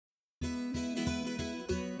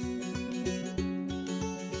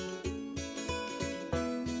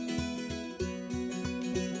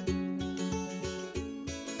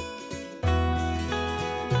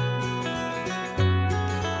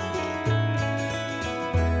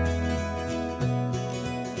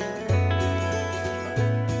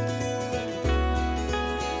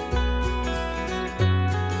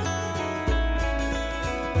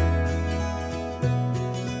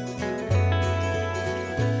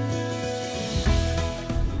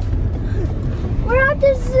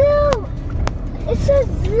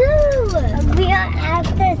We are at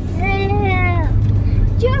the zoo.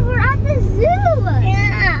 Jude, we're at the zoo.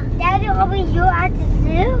 Yeah. Daddy, you're at the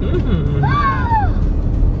zoo?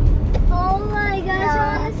 Oh my gosh, I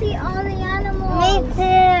want to see all the animals. Me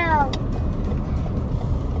too.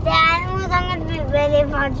 The animals are going to be really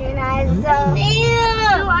patronized. So.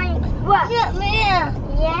 What? Yeah.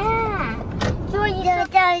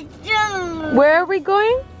 Where are we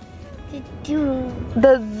going?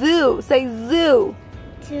 The zoo. Say zoo.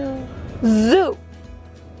 Zoo.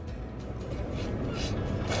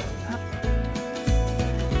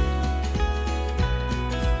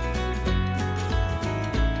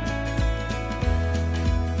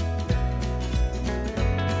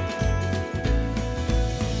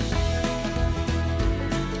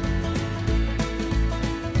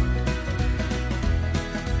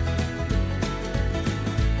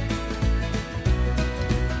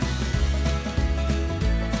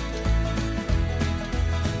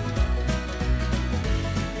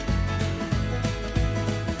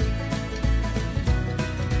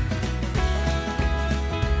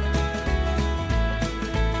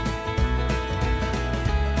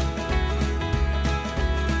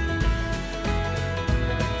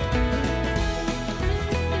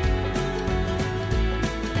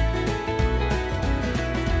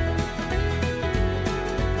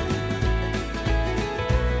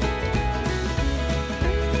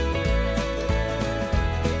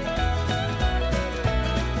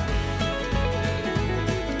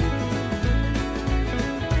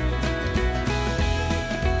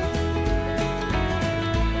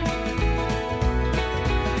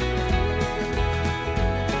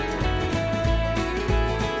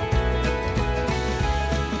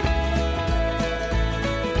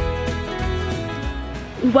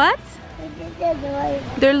 What?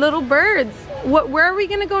 They're little birds. Where are we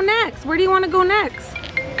gonna go next? Where do you want to go next?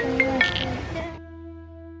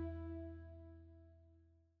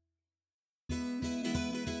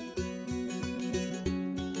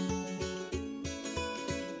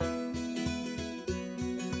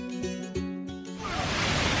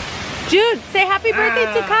 Jude, say happy birthday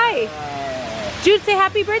to Kai. Jude, say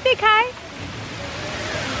happy birthday, Kai.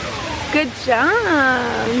 Good job.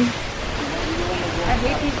 I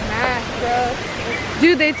hate these masks, bro.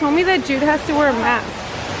 Dude, they told me that Jude has to wear a mask.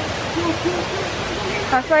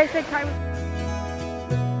 That's why I said Kai was...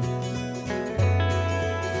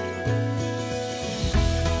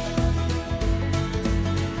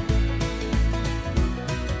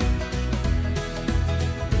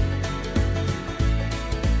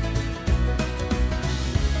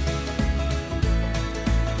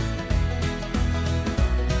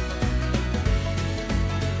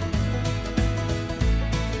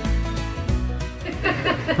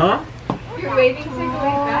 Huh? You're waving so you can wave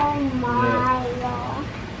back? Oh my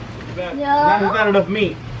god. There's not enough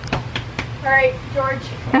meat. Alright, George.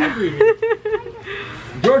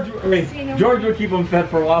 George will keep them fed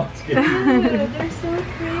for a while. Dude, they're so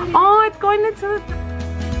pretty. Oh, it's going into the...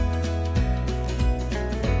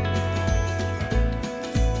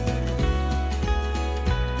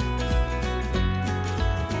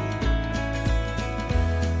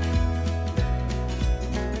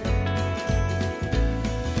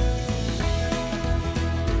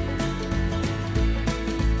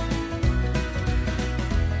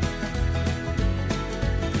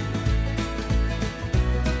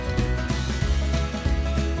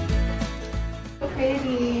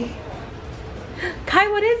 Pretty. Kai,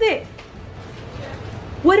 what is it?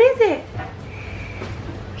 What is it?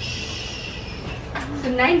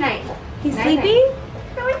 So night-night. He's sleeping?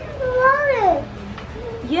 Water.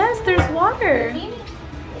 Yes, there's water.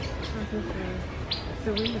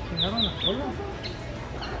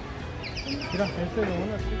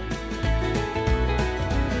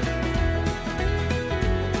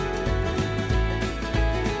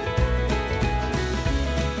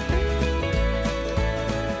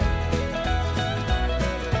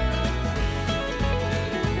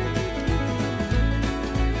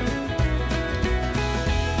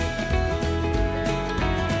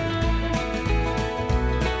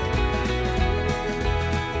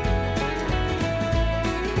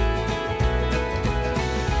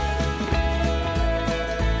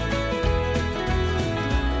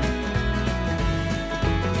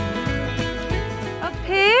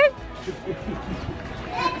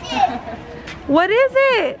 What is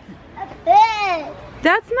it? A pig.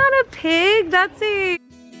 That's not a pig, that's a...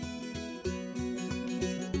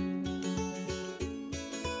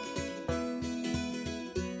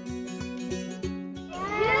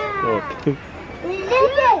 Oh.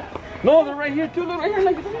 Look. No, they're right here too. They're right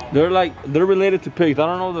here. They're related to pigs. I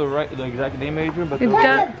don't know the exact name, Adrian, but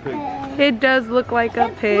they're It does look like a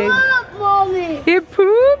pig. Look. Mommy. It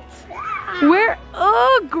pooped? Where?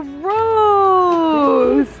 Oh,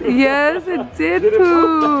 gross. Yes, it did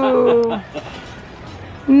poop.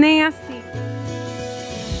 Nasty.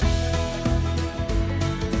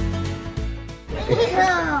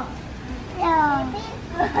 Yeah.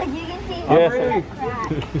 You can see Yes.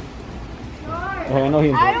 I know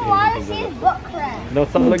he I don't want to see his butt crack. No,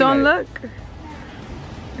 stop looking Don't at it. look.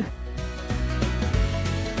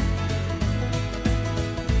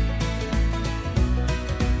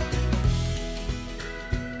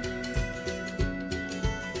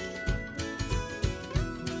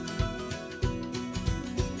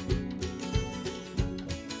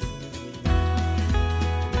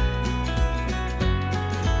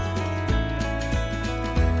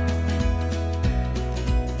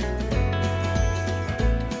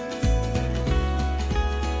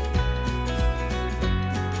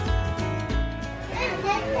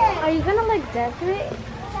 Are you gonna like decorate?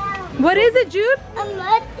 What is it, Jude? A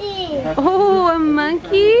monkey. Oh, a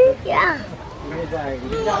monkey? Yeah. There is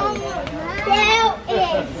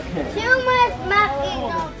too much monkey.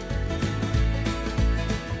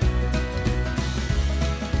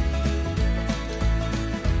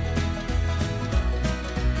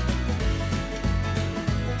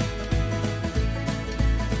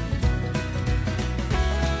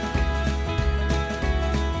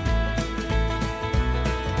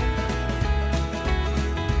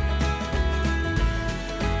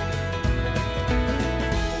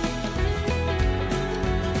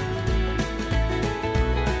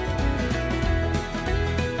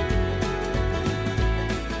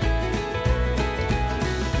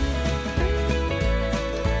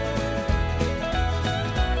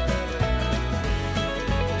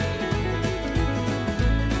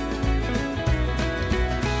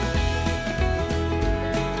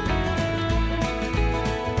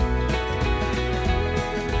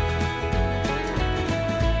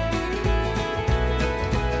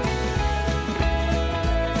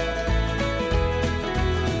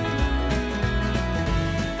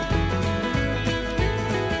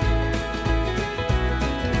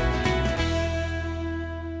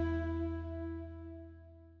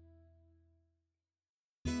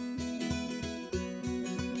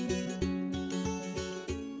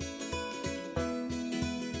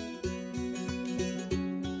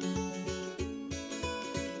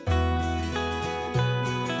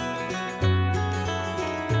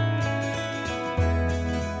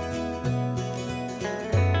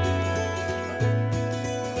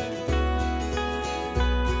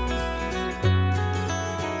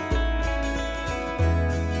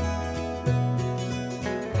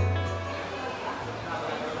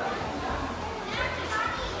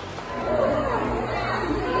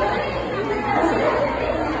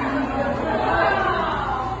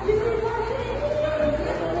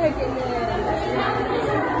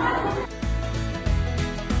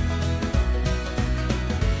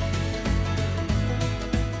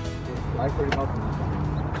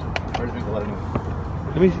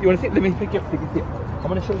 Let me see, you want to see it? Let me pick it up so you can see it. I'm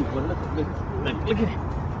going to show you. Look at it.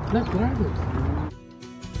 Look, what are those?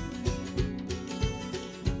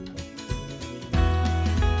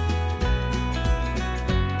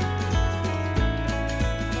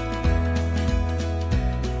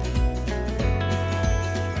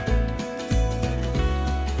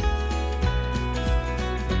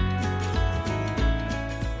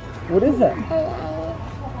 What is that?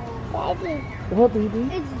 Daddy. What, baby?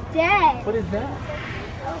 It's dead. What is that?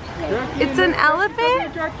 It's an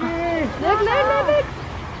elephant? Look.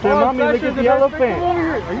 Hey, mommy, look at the elephant.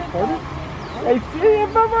 Are you funny? I see it,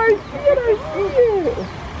 Mama. I see it.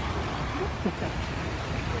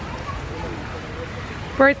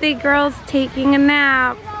 Birthday girl's taking a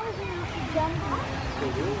nap.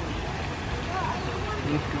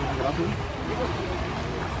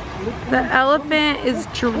 The elephant is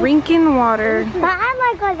drinking water. But I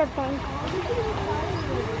like elephants.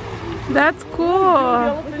 That's cool.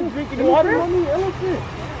 Elephant drinking water? The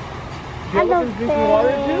elephant drinking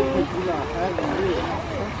water too?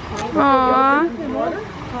 Aww.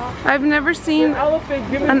 I've never seen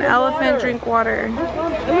an elephant drink water.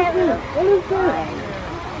 What is that?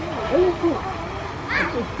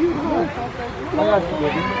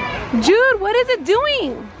 Jude, what is it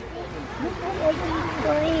doing?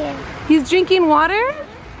 He's drinking water?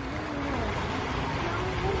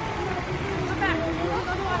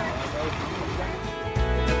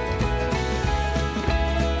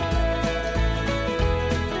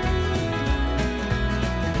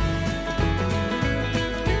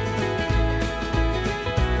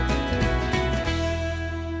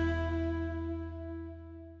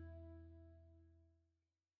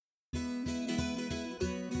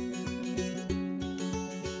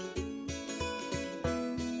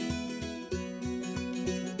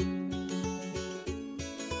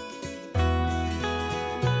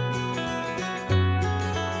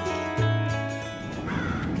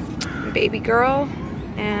 baby girl,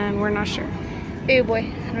 and we're not sure. Baby boy.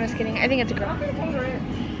 I'm just kidding. I think it's a girl.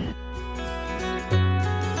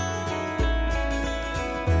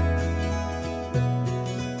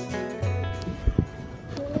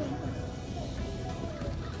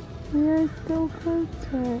 We are so close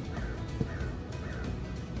to it.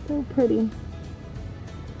 So pretty.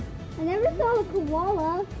 I never saw a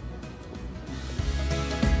koala.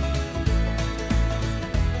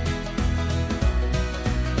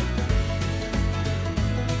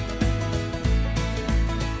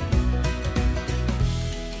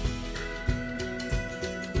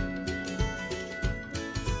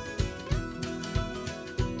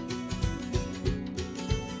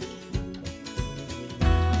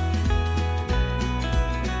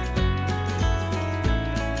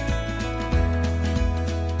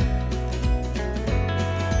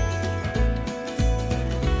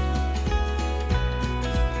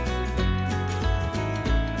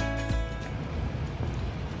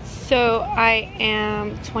 So I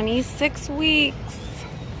am 26 weeks.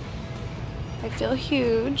 I feel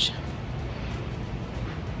huge.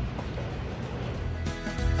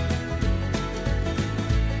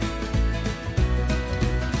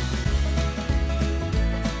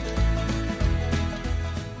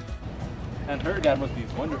 And her dad must be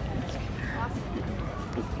wonderful.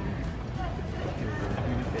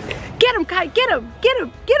 Get him, Kai, get him, get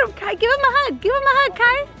him, get him, Kai, give him a hug, give him a hug,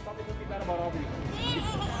 Kai.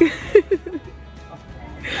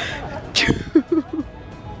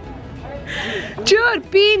 Jude,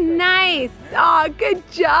 be nice. Oh, good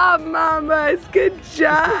job, mamas. Good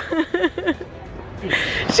job.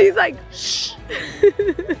 She's like, shh.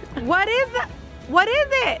 What is that? What is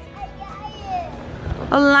it?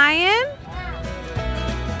 A lion?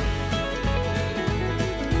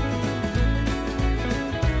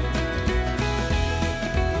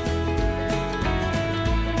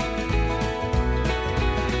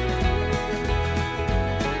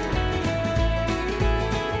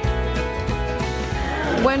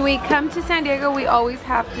 When we come to San Diego, we always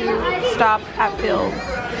have to stop at Phil's.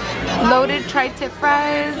 Loaded tri-tip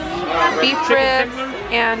fries, beef ribs,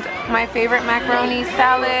 and my favorite macaroni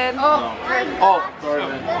salad. Oh, sorry,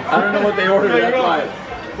 man. I don't know what they ordered. That's why.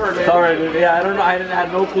 Sorry, dude. Yeah, I don't know. I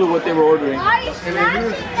had no clue what they were ordering.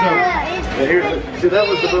 Here's, See, that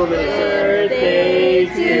was the Birthday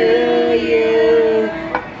to you.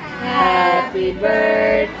 Happy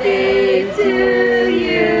birthday to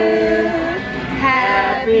you.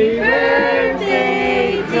 Happy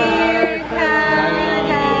birthday, dear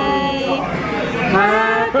Connie.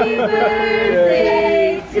 Happy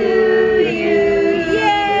birthday to you.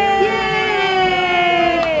 Yay!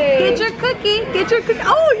 Get your cookie. Get your cookie.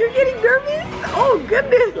 Oh, you're getting nervous? Oh,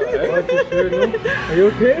 goodness. Are you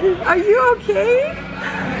okay? Are you okay?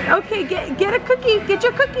 Okay, get a cookie. Get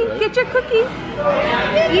your cookie. Get your cookie.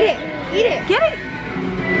 Eat it. Eat it. Get it.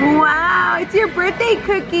 Wow, it's your birthday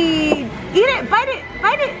cookie. Eat it. Bite it.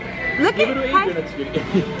 Bite it. Look at it. Bite it.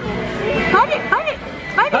 Bite it. Bite it.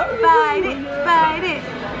 Bite it. Bite it. Bite it.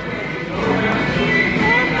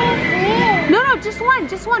 No, no, just one.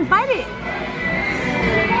 Just one. Bite it.